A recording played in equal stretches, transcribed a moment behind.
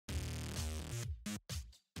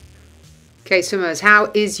Okay, swimmers,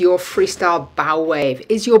 how is your freestyle bow wave?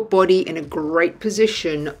 Is your body in a great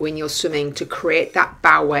position when you're swimming to create that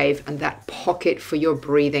bow wave and that pocket for your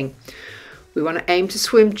breathing? We want to aim to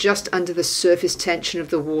swim just under the surface tension of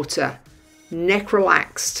the water. Neck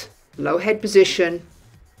relaxed, low head position.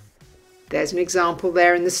 There's an example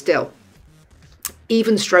there in the still.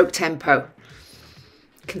 Even stroke tempo.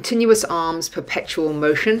 Continuous arms, perpetual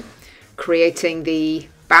motion, creating the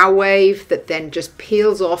bow wave that then just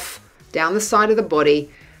peels off down the side of the body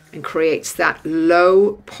and creates that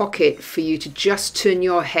low pocket for you to just turn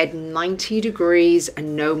your head 90 degrees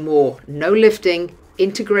and no more. No lifting.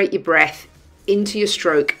 Integrate your breath into your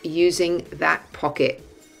stroke using that pocket.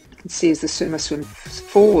 You can see as the swimmer swims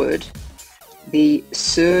forward, the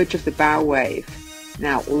surge of the bow wave.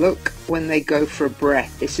 Now look when they go for a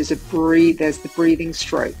breath. This is a breathe. There's the breathing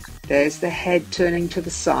stroke. There's the head turning to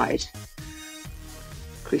the side.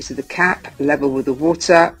 Crease of the cap, level with the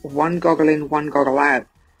water, one goggle in, one goggle out.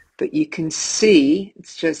 But you can see,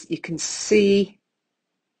 you can see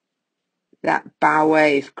that bow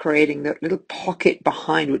wave creating that little pocket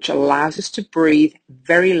behind, which allows us to breathe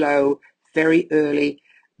very low, very early,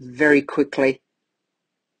 very quickly.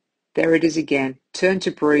 There it is again. Turn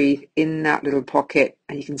to breathe in that little pocket,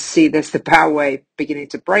 and you can see there's the bow wave beginning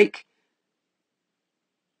to break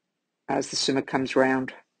as the swimmer comes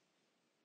round.